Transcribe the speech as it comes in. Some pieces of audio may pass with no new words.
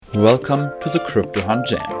Welcome to the Crypto Hunt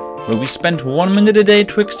Jam, where we spend 1 minute a day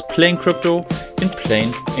to explain crypto in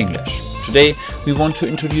plain English. Today, we want to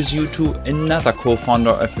introduce you to another co-founder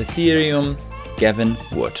of Ethereum, Gavin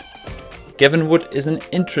Wood. Gavin Wood is an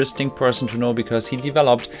interesting person to know because he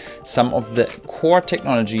developed some of the core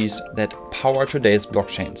technologies that power today's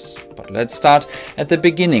blockchains. But let's start at the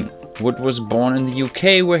beginning. Wood was born in the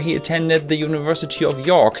UK, where he attended the University of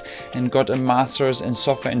York and got a master's in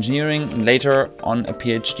software engineering and later on a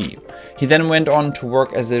PhD. He then went on to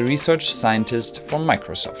work as a research scientist for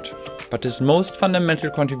Microsoft. But his most fundamental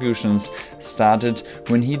contributions started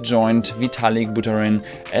when he joined Vitalik Buterin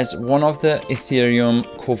as one of the Ethereum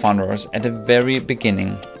co-founders at the very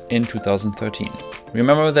beginning in 2013.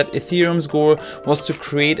 Remember that Ethereum's goal was to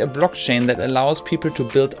create a blockchain that allows people to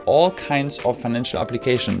build all kinds of financial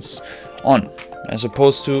applications on, as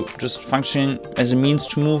opposed to just functioning as a means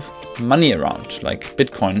to move money around, like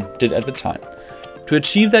Bitcoin did at the time. To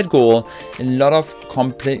achieve that goal, a lot of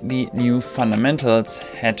completely new fundamentals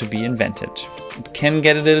had to be invented. It can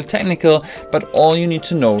get a little technical, but all you need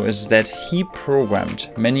to know is that he programmed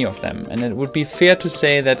many of them, and it would be fair to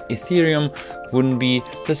say that Ethereum wouldn't be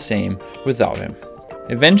the same without him.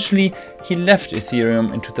 Eventually, he left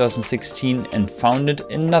Ethereum in 2016 and founded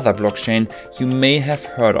another blockchain you may have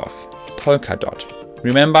heard of, Polkadot.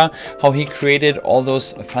 Remember how he created all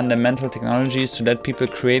those fundamental technologies to let people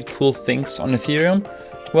create cool things on Ethereum?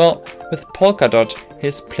 Well, with Polkadot,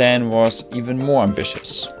 his plan was even more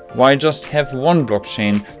ambitious. Why just have one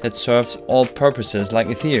blockchain that serves all purposes like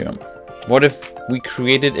Ethereum? What if we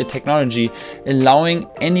created a technology allowing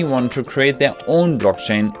anyone to create their own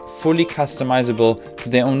blockchain fully customizable to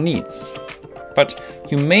their own needs? But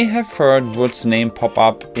you may have heard Wood's name pop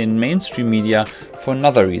up in mainstream media for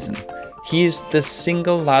another reason. He is the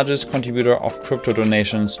single largest contributor of crypto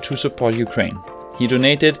donations to support Ukraine. He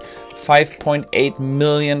donated $5.8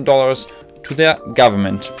 million to their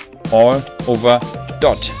government, all over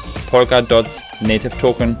DOT, Polkadot's native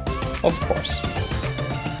token, of course.